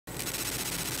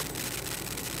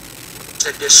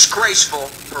It's a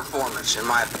disgraceful performance, in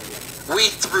my opinion. We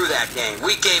threw that game.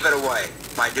 We gave it away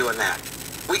by doing that.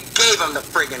 We gave them the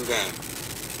friggin' game.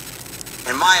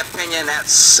 In my opinion, that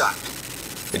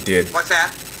sucked. It did. What's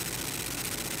that?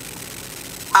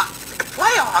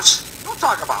 Playoffs? Don't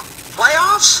talk about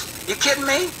playoffs. You kidding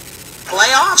me?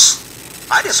 Playoffs?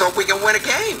 I just hope we can win a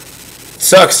game.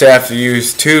 Sucks to have to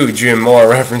use two Jim Moore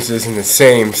references in the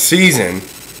same season,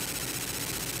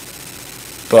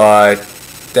 but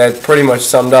that pretty much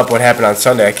summed up what happened on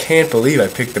Sunday. I can't believe I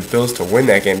picked the Bills to win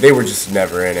that game. They were just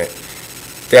never in it.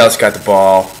 Dallas got the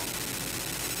ball,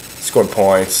 scored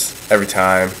points every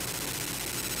time.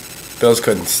 Bills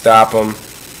couldn't stop them.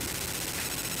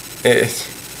 It's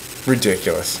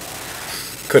ridiculous.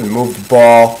 Couldn't move the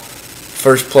ball.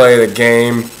 First play of the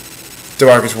game,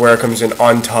 DeMarcus Ware comes in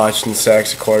untouched and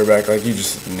sacks the quarterback. Like, you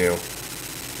just knew.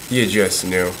 You just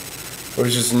knew. There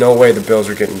was just no way the Bills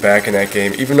were getting back in that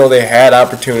game, even though they had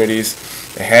opportunities,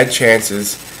 they had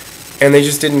chances, and they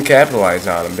just didn't capitalize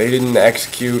on them. They didn't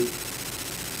execute.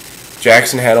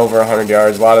 Jackson had over 100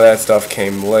 yards. A lot of that stuff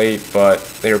came late, but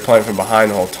they were playing from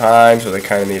behind the whole time, so they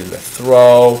kind of needed to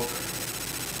throw.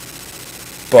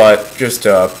 But just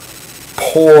a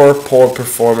poor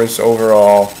performance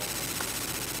overall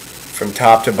from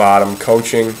top to bottom.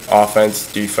 Coaching, offense,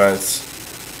 defense,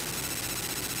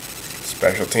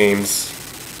 special teams,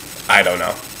 I don't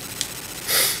know.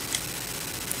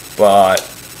 But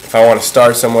if I want to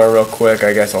start somewhere real quick,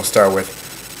 I guess I'll start with,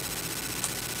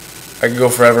 I could go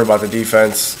forever about the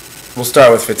defense. We'll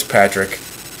start with Fitzpatrick,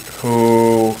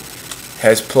 who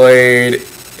has played,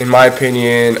 in my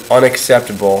opinion,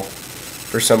 unacceptable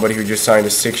for somebody who just signed a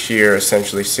 6-year,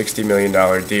 essentially $60 million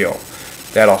deal.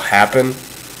 That'll happen.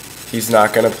 He's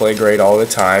not going to play great all the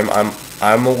time.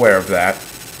 I'm aware of that.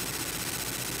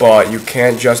 But you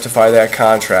can't justify that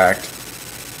contract,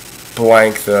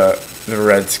 blank the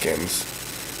Redskins,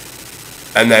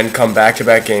 and then come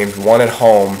back-to-back games, one at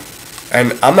home.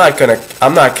 And I'm not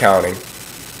counting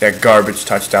that garbage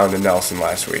touchdown to Nelson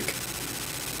last week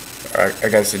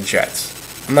against the Jets.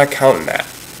 I'm not counting that,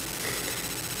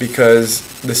 because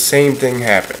the same thing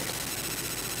happened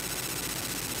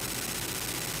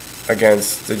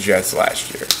against the Jets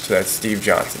last year. So that Steve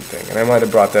Johnson thing. And I might have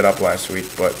brought that up last week,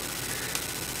 but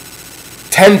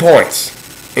 10 points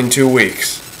in 2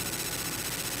 weeks,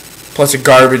 plus a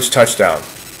garbage touchdown.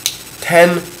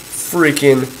 10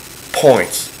 freaking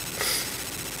points.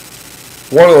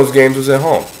 One of those games was at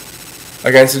home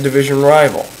against a division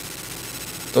rival.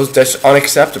 That's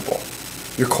unacceptable.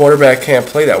 Your quarterback can't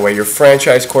play that way. Your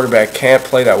franchise quarterback can't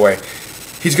play that way.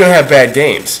 He's going to have bad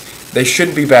games. They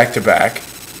shouldn't be back-to-back.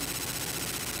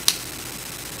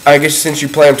 I guess since you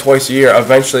play them twice a year,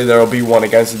 eventually there will be one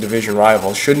against a division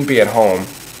rival. Shouldn't be at home.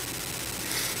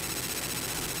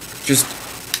 Just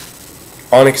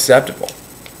unacceptable.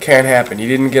 Can't happen. He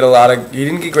didn't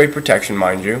get great protection,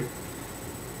 mind you.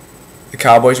 The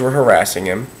Cowboys were harassing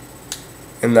him.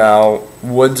 And now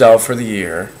Woods out for the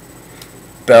year.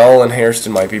 Bell and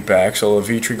Hairston might be back, so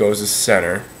Levitri goes to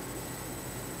center.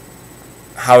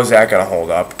 How is that going to hold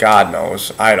up? God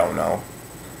knows. I don't know.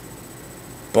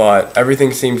 But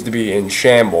everything seems to be in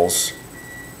shambles.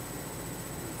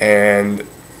 And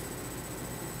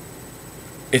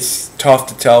it's tough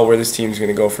to tell where this team's going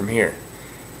to go from here.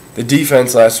 The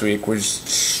defense last week was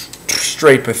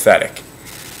straight pathetic.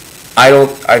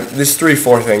 This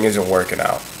 3-4 thing isn't working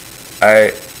out.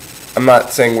 I'm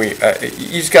not saying you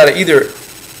just got to either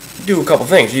do a couple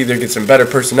things. You either get some better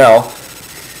personnel,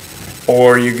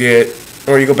 or you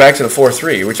go back to the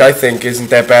 4-3, which I think isn't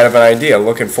that bad of an idea.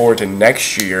 Looking forward to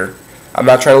next year. I'm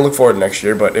not trying to look forward to next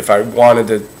year, but if I wanted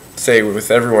to say with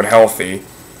everyone healthy,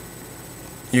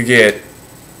 you get,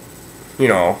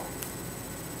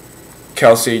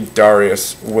 Kelsey,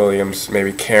 Darius, Williams,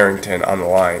 maybe Carrington on the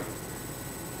line.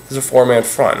 There's a 4-man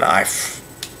front. I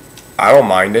don't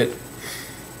mind it.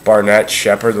 Barnett,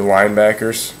 Shepard, the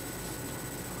linebackers.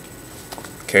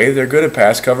 Okay, they're good at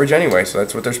pass coverage anyway, so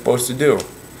that's what they're supposed to do.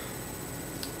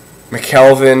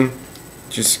 McKelvin,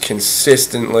 just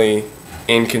consistently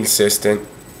inconsistent.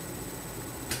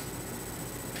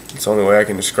 It's the only way I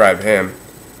can describe him.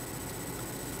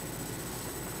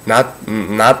 Not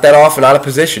that often out of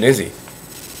position, is he?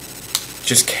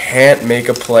 Just can't make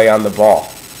a play on the ball.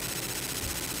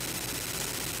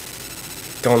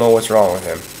 Don't know what's wrong with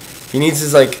him. He needs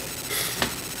his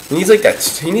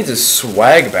he needs his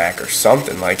swag back or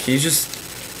something. Like he's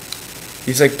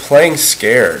like playing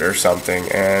scared or something,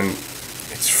 and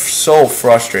it's so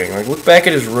frustrating. Like, look back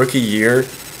at his rookie year.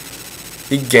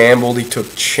 He gambled, he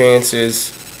took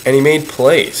chances, and he made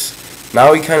plays.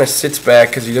 Now he kind of sits back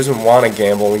because he doesn't want to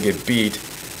gamble and get beat.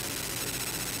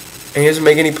 And he doesn't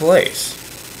make any plays.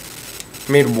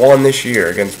 He made one this year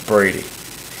against Brady. It's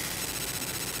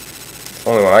the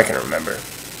only one I can remember.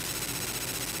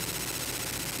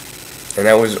 And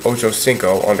that was Ocho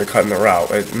Cinco undercutting the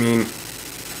route. I mean,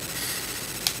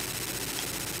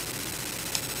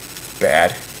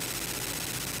 bad.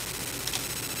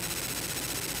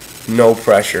 No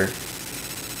pressure.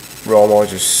 Romo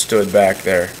just stood back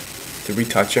there. Did we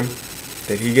touch him?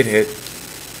 Did he get hit?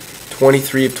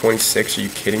 23 of 26, are you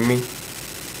kidding me?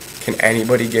 Can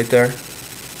anybody get there?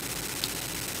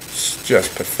 It's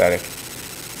just pathetic.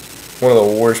 One of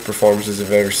the worst performances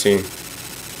I've ever seen.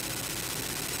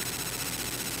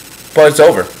 But it's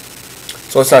over.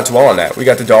 So let's not dwell on that. We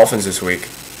got the Dolphins this week.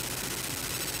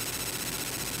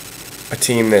 A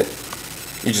team that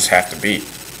you just have to beat.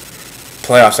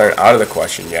 Playoffs aren't out of the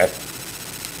question yet.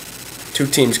 Two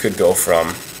teams could go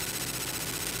from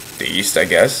the East, I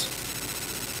guess.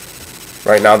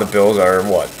 Right now the Bills are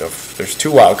what? There's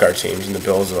two wildcard teams, and the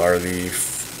Bills are the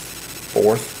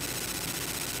fourth.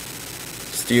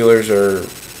 Steelers are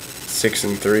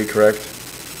 6-3, correct?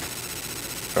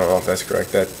 I don't know if that's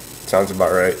correct. That sounds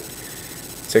about right.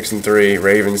 6-3.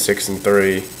 Ravens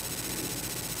 6-3.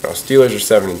 No, Steelers are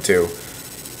 7-2.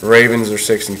 Ravens are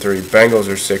 6-3. Bengals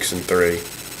are 6-3.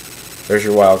 There's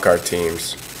your wild card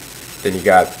teams. Then you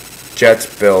got Jets,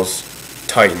 Bills,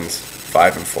 Titans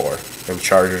 5-4, and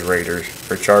Chargers, Raiders,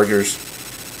 or Chargers,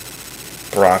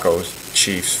 Broncos,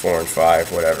 Chiefs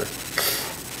 4-5, whatever.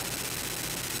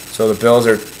 So the Bills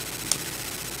are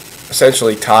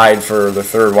essentially tied for the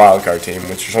third wild card team,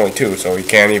 which is only two, so we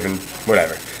can't even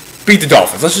whatever. Beat the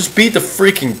Dolphins. Let's just beat the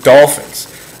freaking Dolphins.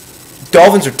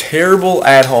 Dolphins are terrible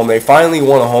at home. They finally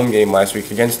won a home game last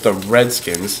week against the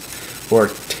Redskins, who are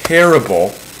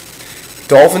terrible.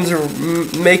 Dolphins are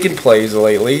making plays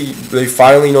lately. They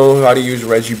finally know how to use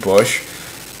Reggie Bush.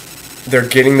 They're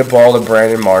getting the ball to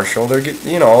Brandon Marshall.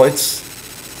 It's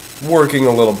working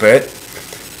a little bit.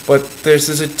 But this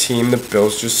is a team the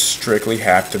Bills just strictly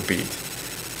have to beat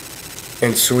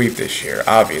and sweep this year,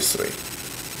 obviously.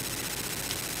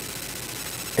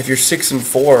 If you're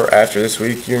 6-4 after this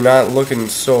week, you're not looking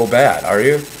so bad, are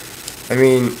you? I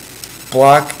mean,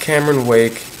 block Cameron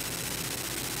Wake,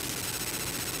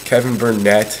 Kevin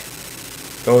Burnett,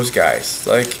 those guys.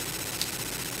 Like,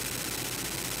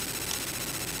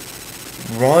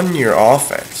 run your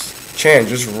offense. Chan,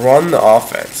 just run the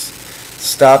offense.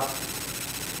 Stop,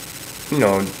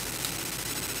 not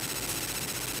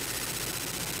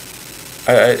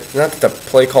that the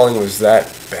play calling was that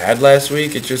bad last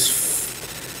week. It just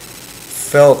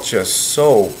felt just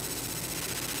so,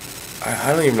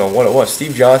 I don't even know what it was.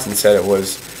 Steve Johnson said it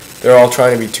was, they're all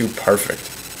trying to be too perfect.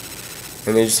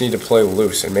 And they just need to play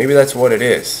loose. And maybe that's what it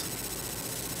is.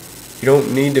 You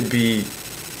don't need to be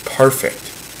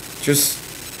perfect. Just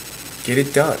get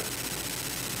it done.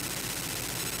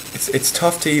 It's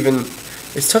tough to even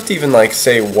like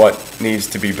say what needs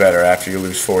to be better after you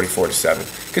lose 44-7.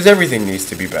 Because everything needs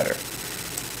to be better.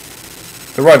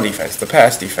 The run defense, the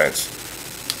pass defense,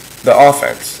 the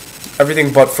offense,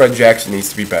 everything but Fred Jackson needs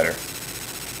to be better.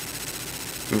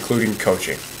 Including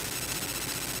coaching.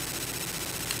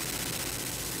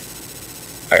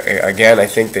 I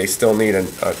think they still need a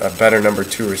better number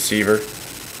 2 receiver.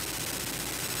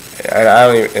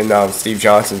 And Steve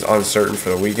Johnson's uncertain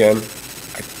for the weekend.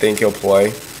 I think he'll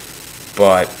play.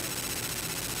 But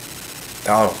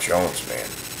Donald Jones, man.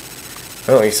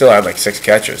 He still had like 6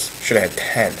 catches. Should have had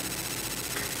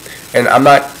 10. And I'm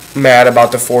not mad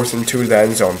about the 4th and 2 to the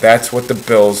end zone. That's what the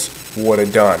Bills would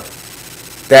have done.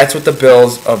 That's what the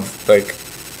Bills of like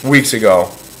weeks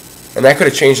ago. And that could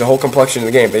have changed the whole complexion of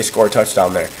the game if they score a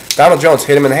touchdown there. Donald Jones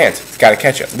hit him in the hands. He's got to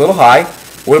catch it. A little high.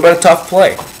 Would have been a tough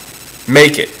play.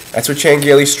 Make it. That's what Chan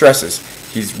Gailey stresses.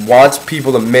 He wants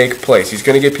people to make plays. He's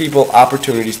going to give people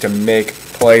opportunities to make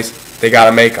plays. They got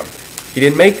to make them. He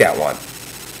didn't make that one.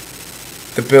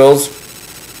 The Bills,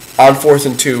 on 4th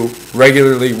and 2,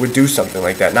 regularly would do something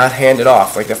like that. Not hand it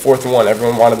off. Like that 4th and 1,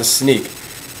 everyone wanted to sneak.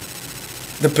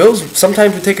 The Bills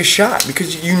sometimes would take a shot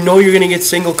because you know you're going to get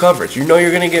single coverage. You know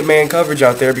you're going to get man coverage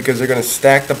out there because they're going to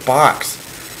stack the box.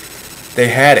 They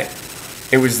had it.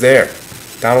 It was there.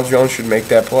 Donald Jones should make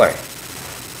that play.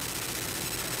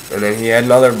 And then he had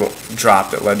another drop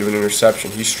that led to an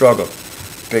interception. He struggled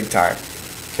big time.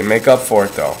 Can make up for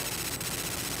it, though.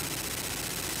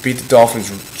 Beat the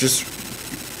Dolphins. Just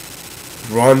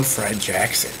run Fred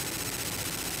Jackson.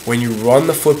 When you run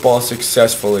the football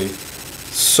successfully,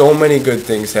 so many good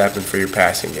things happen for your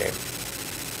passing game.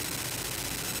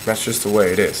 That's just the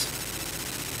way it is.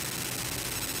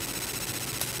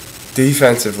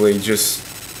 Defensively,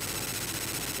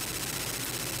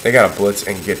 they got to blitz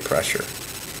and get pressure.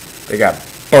 They got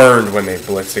burned when they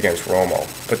blitzed against Romo,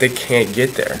 but they can't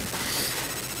get there.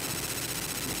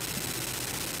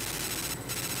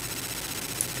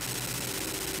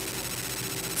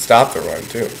 Stop the run,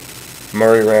 too.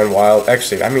 Murray ran wild.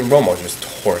 Actually, I mean, Romo just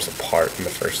tore us apart in the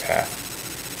first half.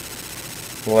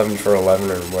 11 for 11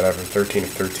 or whatever, 13 of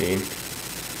 13.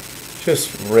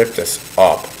 Just ripped us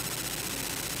up.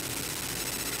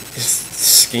 Just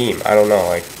scheme. I don't know,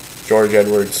 like George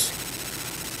Edwards.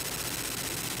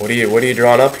 What are you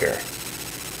drawing up here?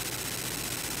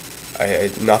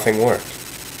 Nothing worked.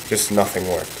 Just nothing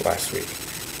worked last week.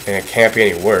 And it can't be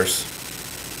any worse.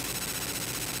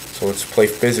 So let's play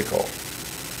physical.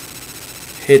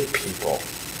 Hit people.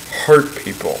 Hurt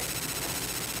people.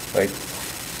 Like,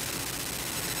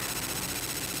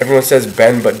 everyone says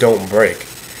bend but don't break.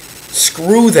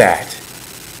 Screw that.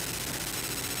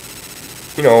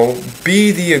 You know,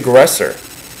 be the aggressor.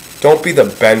 Don't be the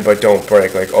bend but don't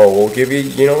break. Like, oh, we'll give you,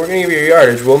 we're going to give you your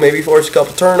yardage. We'll maybe force a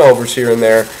couple turnovers here and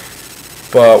there.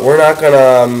 But we're not going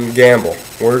to gamble.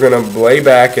 We're going to lay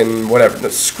back and whatever. No,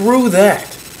 screw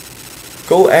that.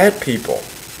 Go at people.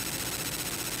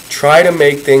 Try to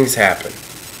make things happen.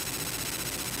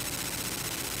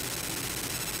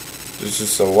 There's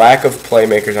just a lack of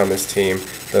playmakers on this team.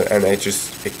 And it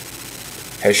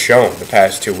has shown the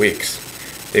past 2 weeks.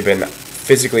 They've been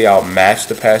physically outmatched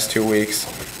the past 2 weeks.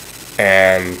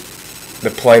 And the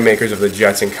playmakers of the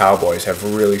Jets and Cowboys have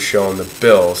really shown the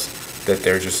Bills that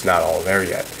they're just not all there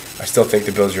yet. I still think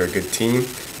the Bills are a good team.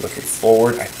 Looking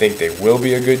forward, I think they will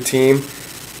be a good team.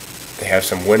 They have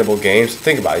some winnable games.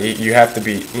 Think about it. You have to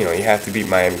beat, you have to beat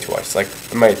Miami twice. Like,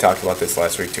 I might have talked about this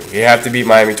last week too. You have to beat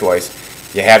Miami twice.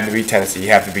 You have to beat Tennessee. You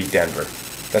have to beat Denver.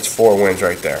 That's 4 wins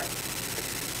right there.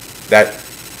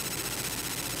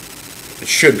 It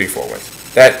should be 4 wins.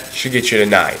 That should get you to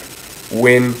 9.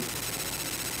 Win,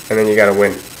 and then you got to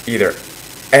win either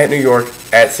at New York,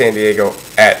 at San Diego,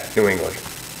 at New England.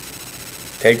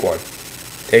 Take 1.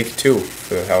 Take 2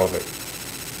 for the hell of it.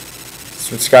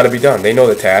 So it's got to be done. They know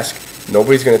the task.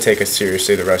 Nobody's going to take us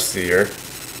seriously the rest of the year.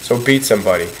 So beat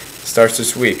somebody. Starts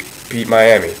this week. Beat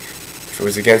Miami. If it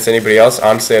was against anybody else,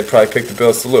 honestly, I'd probably pick the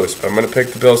Bills to lose. But I'm going to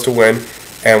pick the Bills to win.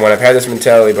 And when I've had this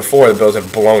mentality before, the Bills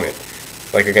have blown it.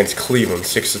 Like against Cleveland,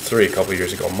 6-3 a couple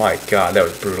years ago. My God, that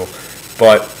was brutal.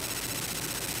 But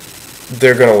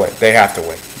they're going to win. They have to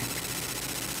win.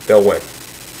 They'll win.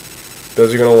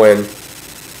 Bills are going to win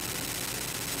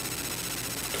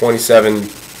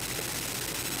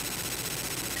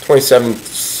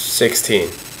 27-16.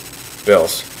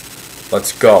 Bills.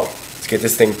 Let's go. Let's get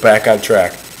this thing back on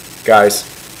track. Guys,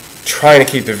 trying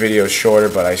to keep the videos shorter,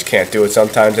 but I just can't do it.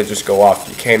 Sometimes I just go off.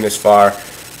 You came this far.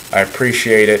 I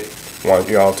appreciate it. I want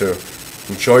you all to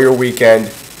enjoy your weekend.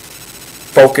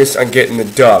 Focus on getting the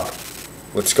dub.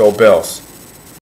 Let's go, Bills.